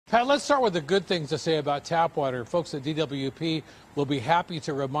Pat, let's start with the good things to say about tap water. Folks at DWP will be happy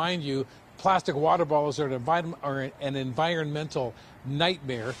to remind you plastic water bottles are an environmental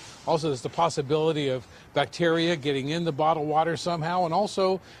nightmare. Also, there's the possibility of bacteria getting in the bottled water somehow, and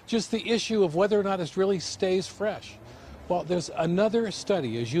also just the issue of whether or not it really stays fresh. Well, there's another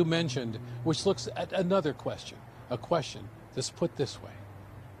study, as you mentioned, which looks at another question, a question that's put this way.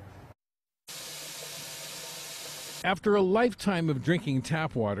 After a lifetime of drinking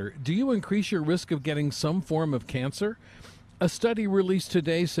tap water, do you increase your risk of getting some form of cancer? A study released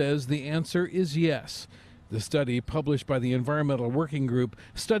today says the answer is yes. The study, published by the Environmental Working Group,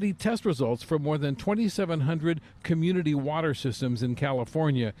 studied test results for more than 2,700 community water systems in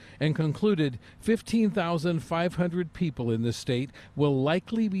California and concluded 15,500 people in the state will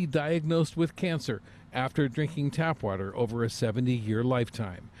likely be diagnosed with cancer after drinking tap water over a 70-year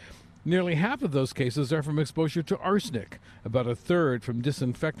lifetime. Nearly half of those cases are from exposure to arsenic, about a third from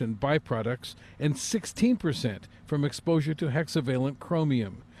disinfectant byproducts, and 16% from exposure to hexavalent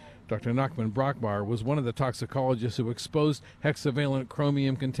chromium. Dr. Nachman Brachmeier was one of the toxicologists who exposed hexavalent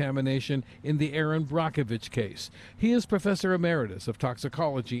chromium contamination in the Aaron Brockovich case. He is Professor Emeritus of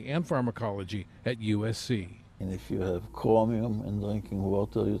Toxicology and Pharmacology at USC. And if you have chromium in drinking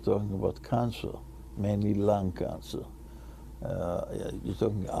water, you're talking about cancer, mainly lung cancer. You're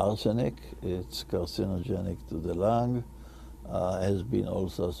talking arsenic, it's carcinogenic to the lung, has been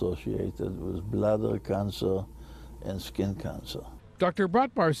also associated with bladder cancer and skin cancer. Dr.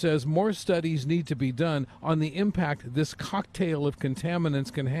 Brachmeier says more studies need to be done on the impact this cocktail of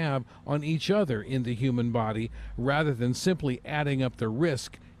contaminants can have on each other in the human body, rather than simply adding up the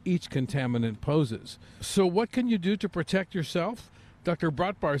risk each contaminant poses. So what can you do to protect yourself? Dr.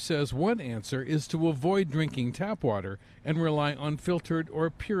 Brachmeier says one answer is to avoid drinking tap water and rely on filtered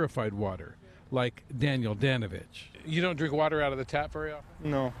or purified water, like Daniel Danovich. You don't drink water out of the tap very often?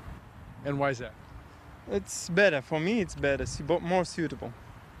 No. And why is that? It's better. For me, it's better, more suitable.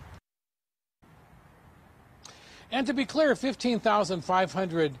 And to be clear,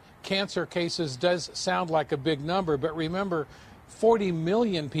 15,500 cancer cases does sound like a big number, but remember, 40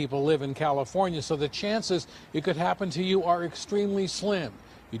 million people live in California, so the chances it could happen to you are extremely slim.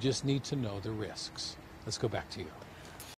 You just need to know the risks. Let's go back to you.